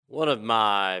One of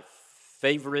my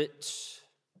favorite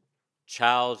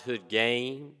childhood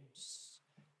games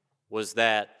was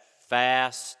that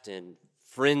fast and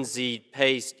frenzied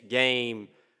paced game,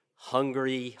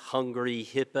 Hungry, Hungry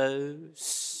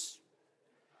Hippos.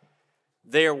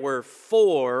 There were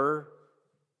 4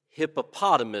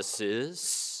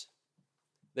 hippopotamuses.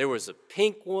 There was a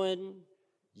pink one,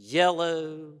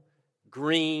 yellow,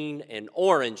 green, and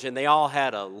orange, and they all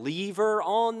had a lever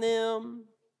on them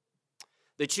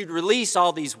that you'd release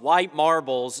all these white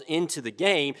marbles into the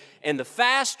game, and the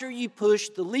faster you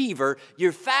pushed the lever,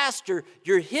 your faster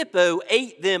your hippo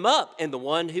ate them up, and the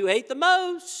one who ate the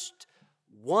most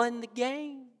won the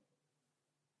game.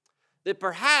 That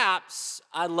perhaps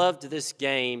I loved this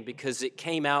game because it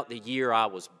came out the year I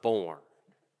was born.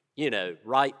 You know,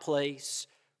 right place,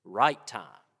 right time.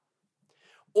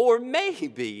 Or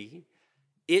maybe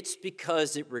it's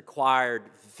because it required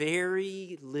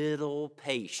very little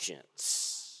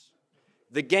patience.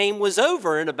 The game was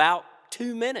over in about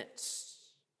 2 minutes.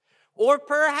 Or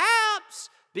perhaps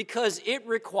because it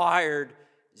required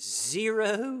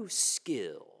 0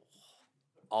 skill.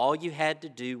 All you had to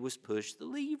do was push the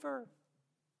lever.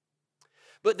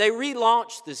 But they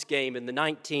relaunched this game in the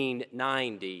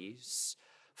 1990s,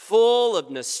 full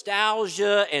of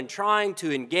nostalgia and trying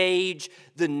to engage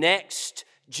the next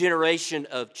generation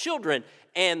of children.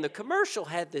 And the commercial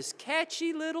had this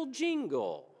catchy little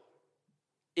jingle.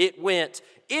 It went,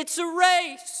 "It's a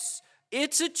race,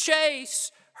 it's a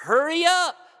chase, hurry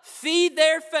up, feed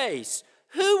their face.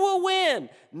 Who will win?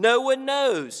 No one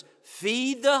knows.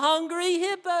 Feed the hungry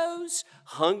hippos,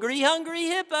 hungry, hungry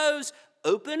hippos.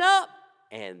 Open up,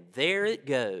 and there it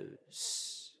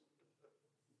goes."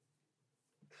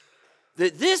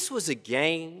 That this was a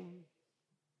game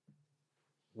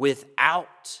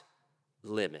without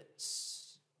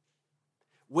limits,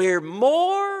 where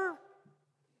more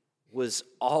was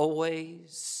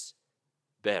always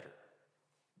better.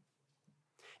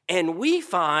 And we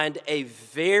find a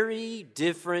very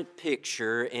different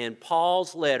picture in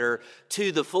Paul's letter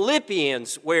to the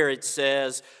Philippians, where it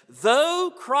says,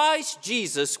 "Though Christ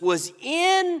Jesus was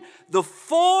in the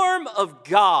form of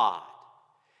God,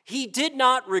 he did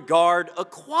not regard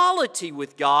equality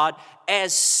with God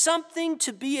as something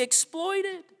to be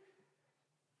exploited,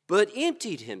 but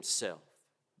emptied himself,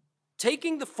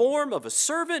 taking the form of a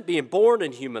servant, being born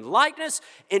in human likeness,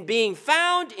 and being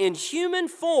found in human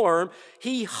form,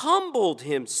 he humbled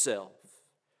himself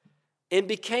and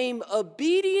became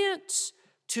obedient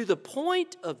to the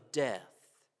point of death,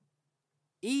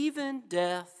 even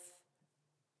death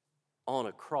on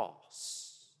a cross."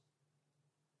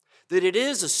 That it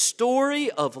is a story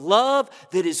of love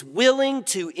that is willing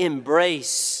to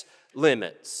embrace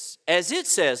limits. As it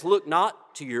says, look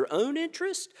not to your own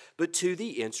interest, but to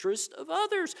the interest of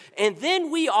others. And then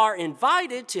we are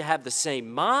invited to have the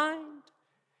same mind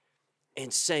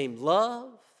and same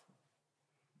love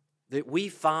that we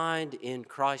find in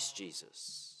Christ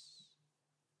Jesus.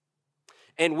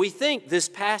 And we think this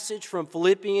passage from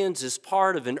Philippians is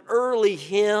part of an early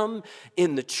hymn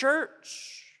in the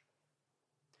church.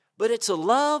 But it's a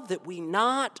love that we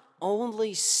not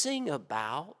only sing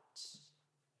about,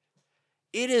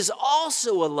 it is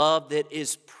also a love that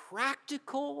is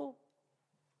practical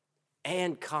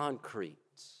and concrete.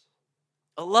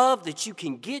 A love that you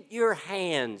can get your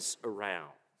hands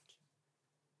around.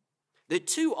 That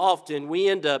too often we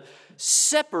end up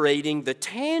separating the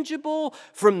tangible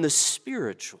from the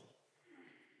spiritual.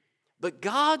 But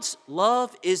God's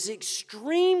love is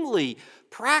extremely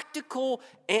practical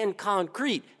and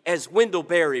concrete. As Wendell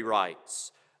Berry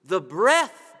writes, the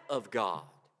breath of God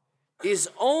is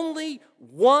only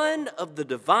one of the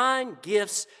divine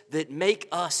gifts that make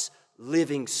us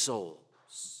living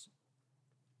souls.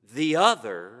 The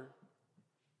other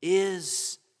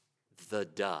is the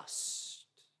dust.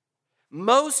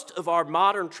 Most of our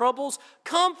modern troubles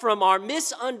come from our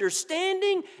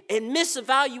misunderstanding and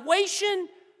misevaluation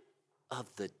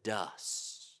of the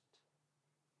dust.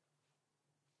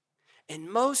 And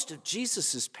most of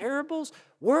Jesus' parables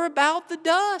were about the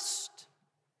dust,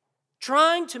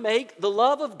 trying to make the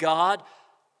love of God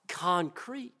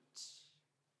concrete.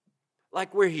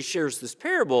 Like where he shares this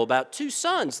parable about 2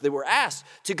 sons that were asked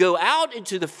to go out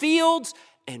into the fields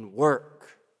and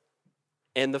work.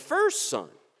 And the first son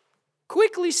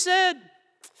quickly said,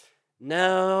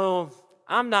 "No,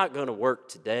 I'm not going to work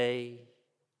today.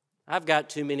 I've got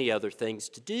too many other things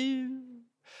to do."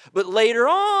 But later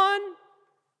on,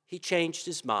 he changed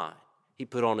his mind. He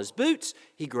put on his boots,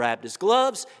 he grabbed his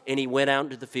gloves, and he went out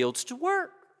into the fields to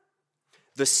work.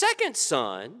 The second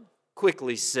son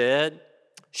quickly said,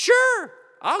 "Sure,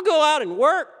 I'll go out and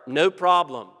work, no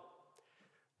problem."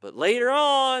 But later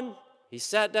on, he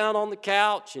sat down on the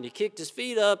couch and he kicked his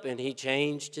feet up and he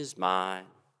changed his mind.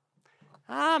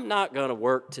 I'm not going to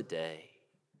work today.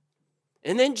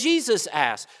 And then Jesus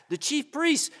asked the chief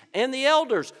priests and the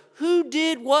elders, who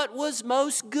did what was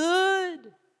most good?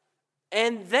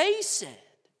 And they said,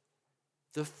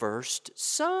 the first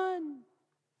son.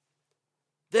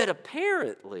 That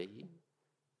apparently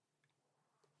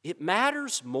it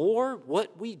matters more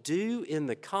what we do in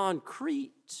the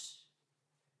concrete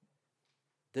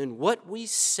than what we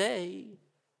say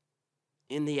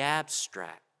in the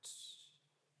abstract.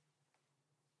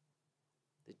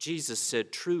 That Jesus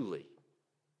said, truly,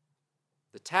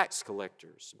 the tax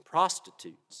collectors and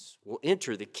prostitutes will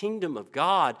enter the kingdom of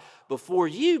God before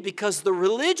you because the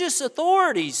religious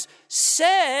authorities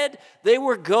said they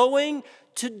were going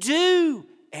to do,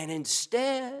 and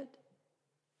instead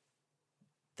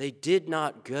they did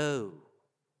not go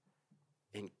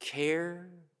and care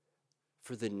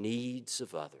for the needs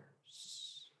of others.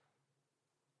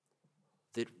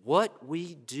 That what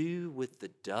we do with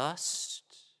the dust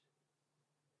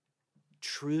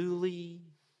truly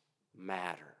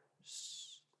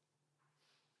matters.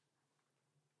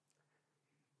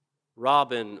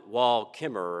 Robin Wall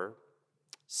Kimmerer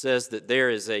says that there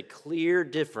is a clear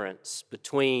difference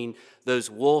between those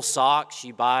wool socks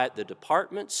you buy at the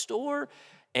department store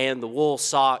and the wool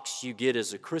socks you get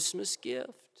as a Christmas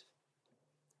gift.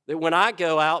 That when I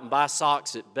go out and buy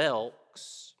socks at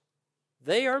Belk's,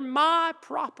 they are my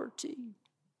property.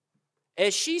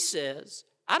 As she says,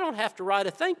 I don't have to write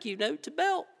a thank you note to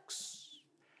Belk's.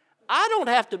 I don't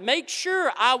have to make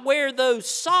sure I wear those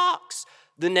socks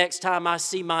the next time I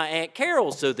see my Aunt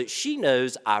Carol so that she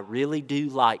knows I really do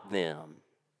like them.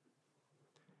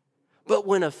 But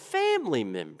when a family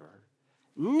member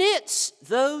knits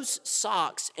those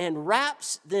socks and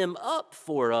wraps them up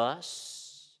for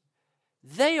us,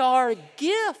 they are a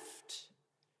gift.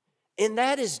 And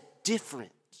that is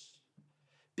different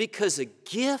because a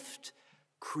gift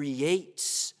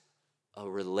creates a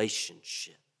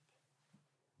relationship.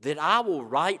 That I will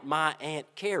write my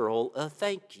Aunt Carol a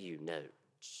thank you note.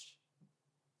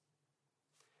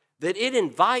 That it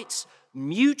invites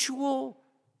mutual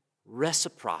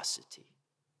reciprocity.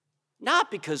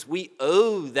 Not because we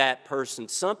owe that person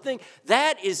something.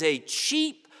 That is a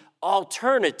cheap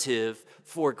alternative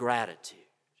for gratitude.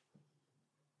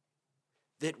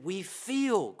 That we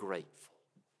feel grateful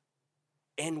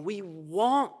and we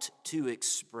want to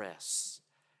express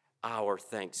our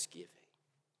thanksgiving.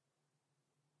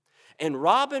 And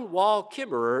Robin Wall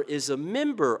Kimmerer is a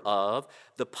member of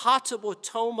the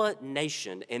Potawatomi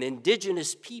Nation, an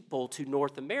indigenous people to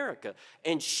North America.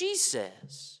 And she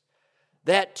says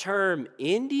that term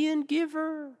Indian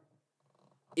giver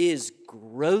is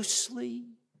grossly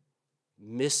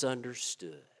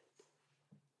misunderstood.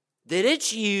 That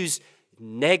it's used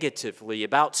negatively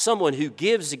about someone who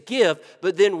gives a gift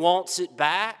but then wants it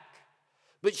back.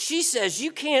 But she says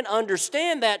you can't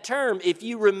understand that term if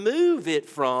you remove it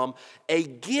from a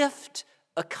gift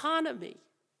economy.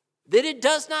 That it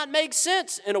does not make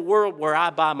sense in a world where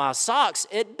I buy my socks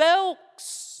at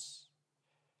Belk's.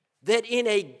 That in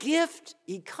a gift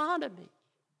economy,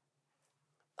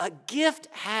 a gift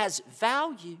has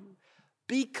value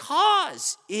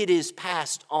because it is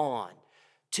passed on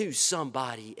to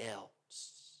somebody else.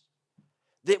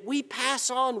 That we pass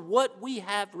on what we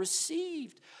have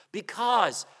received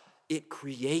because it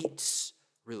creates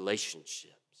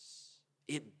relationships.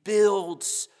 It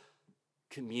builds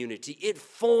community. It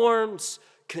forms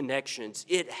connections.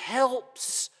 It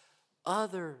helps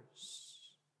others,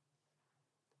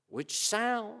 which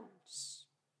sounds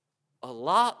a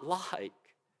lot like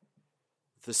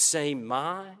the same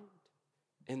mind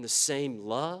and the same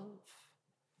love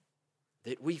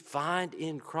that we find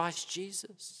in Christ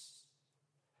Jesus.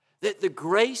 That the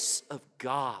grace of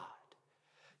God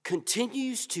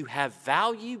continues to have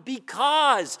value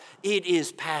because it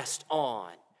is passed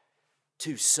on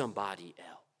to somebody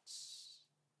else.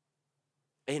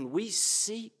 And we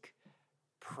seek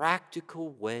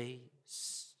practical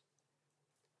ways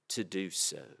to do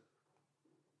so.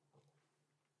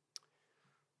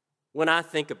 When I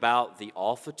think about the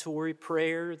offertory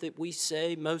prayer that we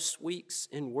say most weeks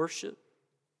in worship,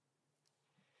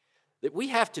 that we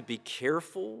have to be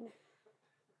careful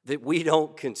that we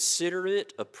don't consider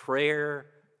it a prayer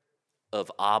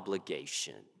of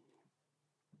obligation.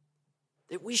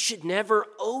 That we should never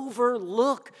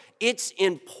overlook its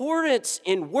importance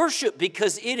in worship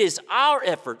because it is our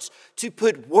efforts to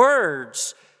put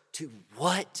words to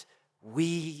what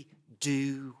we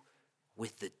do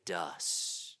with the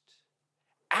dust.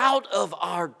 Out of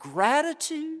our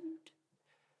gratitude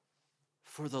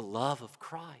for the love of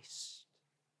Christ.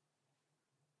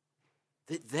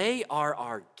 that they are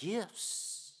our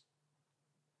gifts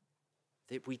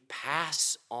that we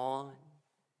pass on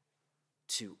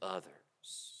to others.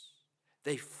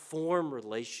 They form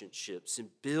relationships and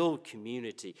build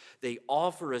community. They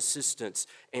offer assistance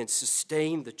and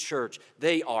sustain the church.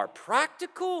 They are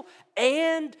practical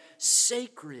and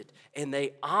sacred, and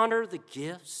they honor the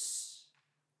gifts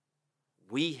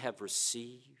we have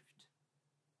received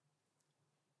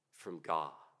from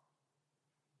God.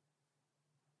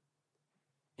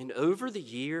 And over the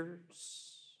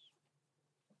years,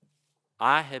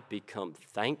 I have become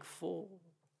thankful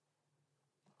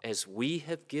as we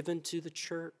have given to the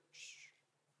church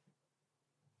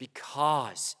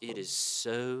because it is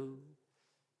so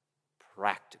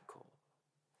practical.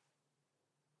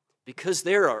 Because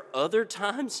there are other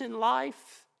times in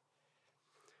life,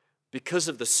 because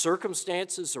of the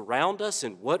circumstances around us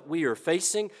and what we are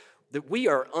facing, that we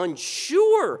are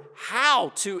unsure how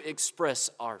to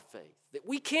express our faith, that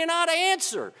we cannot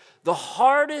answer the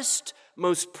hardest,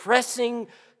 most pressing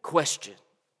question,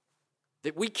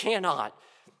 that we cannot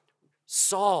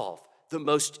solve the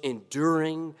most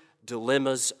enduring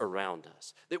dilemmas around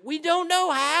us, that we don't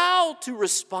know how to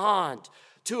respond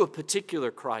to a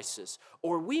particular crisis,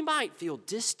 or we might feel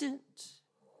distant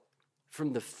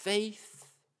from the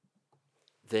faith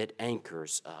that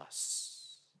anchors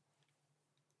us.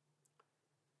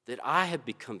 That I have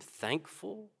become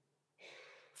thankful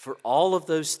for all of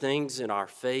those things in our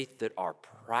faith that are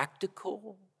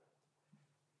practical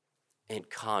and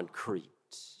concrete,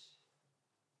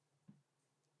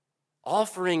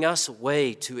 offering us a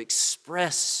way to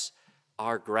express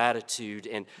our gratitude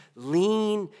and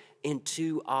lean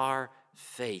into our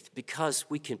faith because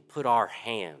we can put our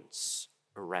hands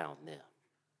around them.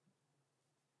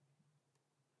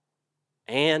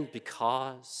 And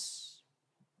because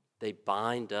they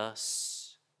bind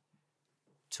us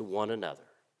to one another.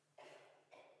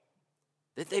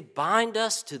 That they bind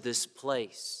us to this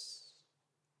place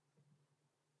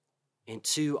and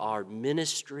to our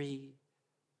ministry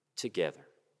together,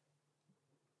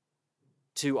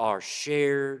 to our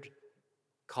shared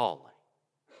calling,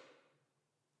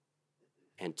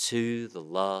 and to the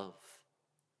love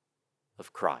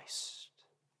of Christ.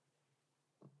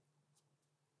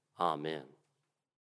 Amen.